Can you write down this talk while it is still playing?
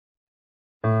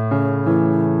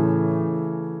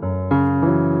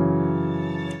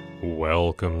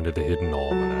Welcome to the Hidden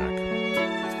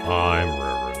Almanac. I'm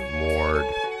Reverend Mord.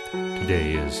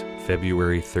 Today is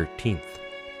February 13th,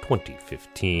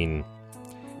 2015.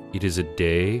 It is a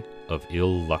day of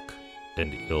ill luck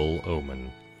and ill omen,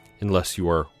 unless you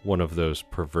are one of those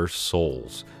perverse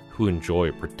souls who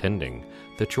enjoy pretending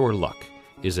that your luck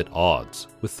is at odds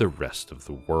with the rest of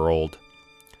the world.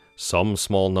 Some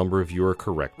small number of you are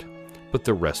correct, but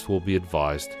the rest will be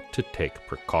advised to take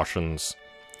precautions.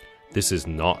 This is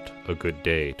not a good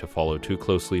day to follow too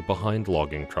closely behind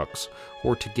logging trucks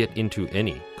or to get into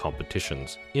any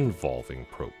competitions involving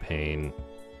propane.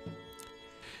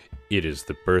 It is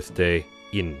the birthday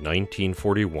in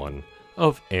 1941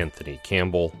 of Anthony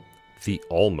Campbell, the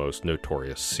almost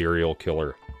notorious serial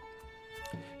killer.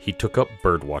 He took up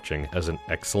birdwatching as an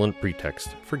excellent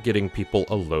pretext for getting people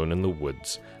alone in the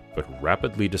woods, but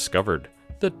rapidly discovered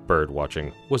that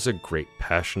birdwatching was a great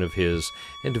passion of his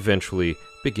and eventually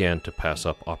began to pass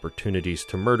up opportunities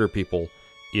to murder people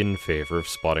in favor of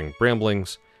spotting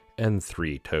bramblings and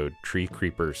three-toed tree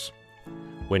creepers.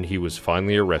 When he was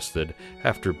finally arrested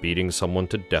after beating someone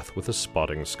to death with a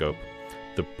spotting scope,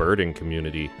 the birding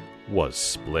community was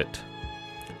split.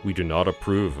 "We do not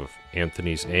approve of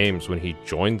Anthony's aims when he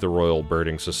joined the Royal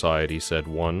Birding Society," said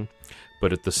one,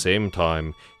 but at the same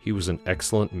time, he was an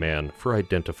excellent man for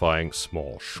identifying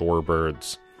small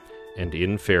shorebirds. And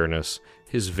in fairness,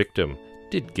 his victim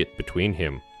did get between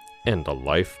him and a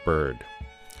life bird.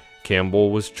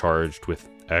 Campbell was charged with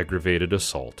aggravated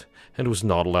assault and was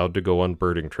not allowed to go on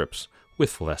birding trips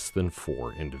with less than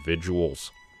 4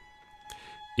 individuals.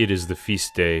 It is the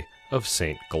feast day of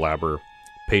Saint Glaber,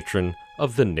 patron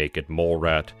of the naked mole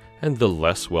rat and the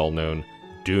less well-known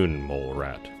dune mole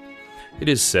rat. It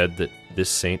is said that this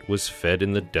saint was fed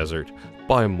in the desert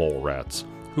by mole rats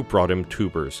who brought him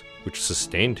tubers which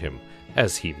sustained him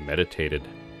as he meditated.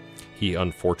 He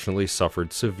unfortunately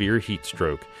suffered severe heat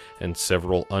stroke and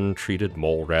several untreated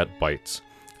mole rat bites,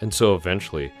 and so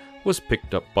eventually was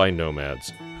picked up by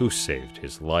nomads who saved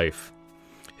his life.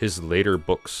 His later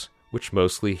books, which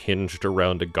mostly hinged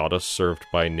around a goddess served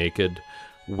by naked,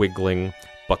 wiggling,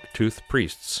 buck-toothed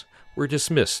priests, were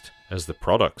dismissed as the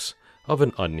products of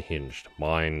an unhinged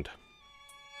mind.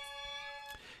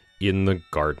 In the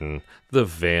garden, the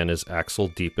van is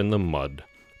axle-deep in the mud.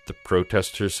 The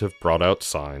protesters have brought out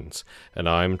signs, and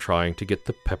I'm trying to get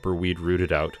the pepperweed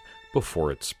rooted out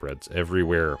before it spreads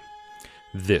everywhere.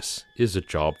 This is a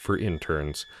job for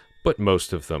interns, but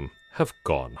most of them have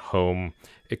gone home,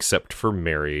 except for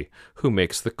Mary, who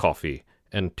makes the coffee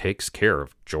and takes care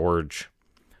of George.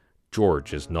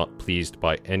 George is not pleased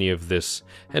by any of this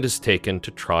and is taken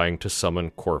to trying to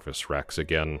summon Corvus Rax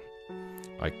again.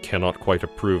 I cannot quite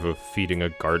approve of feeding a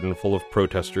garden full of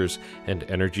protesters and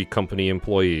energy company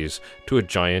employees to a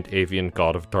giant avian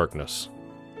god of darkness,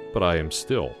 but I am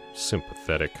still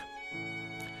sympathetic.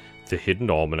 The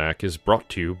Hidden Almanac is brought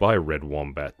to you by Red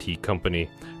Wombat Tea Company,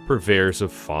 purveyors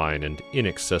of fine and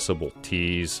inaccessible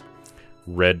teas.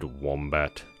 Red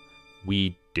Wombat.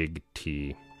 We dig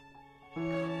tea.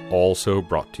 Also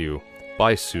brought to you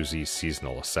by Susie's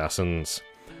Seasonal Assassins.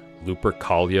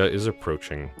 Lupercalia is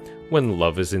approaching when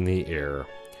love is in the air.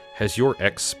 Has your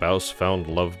ex-spouse found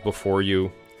love before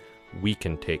you? We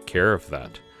can take care of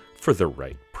that for the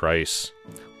right price.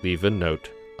 Leave a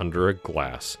note under a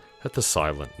glass at the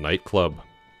Silent Nightclub.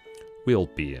 We'll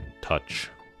be in touch.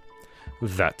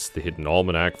 That's the Hidden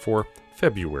Almanac for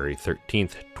February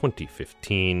 13th,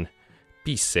 2015.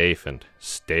 Be safe and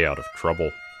stay out of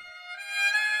trouble.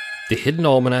 The Hidden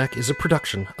Almanac is a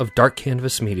production of Dark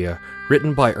Canvas Media,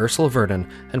 written by Ursula Vernon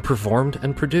and performed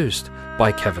and produced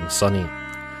by Kevin Sonney.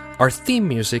 Our theme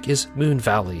music is Moon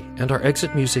Valley, and our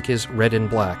exit music is Red in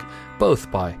Black,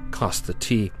 both by Costa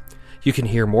T. You can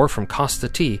hear more from Costa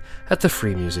T at the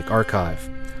Free Music Archive.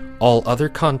 All other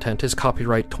content is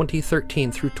copyright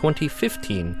 2013 through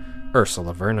 2015,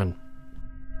 Ursula Vernon.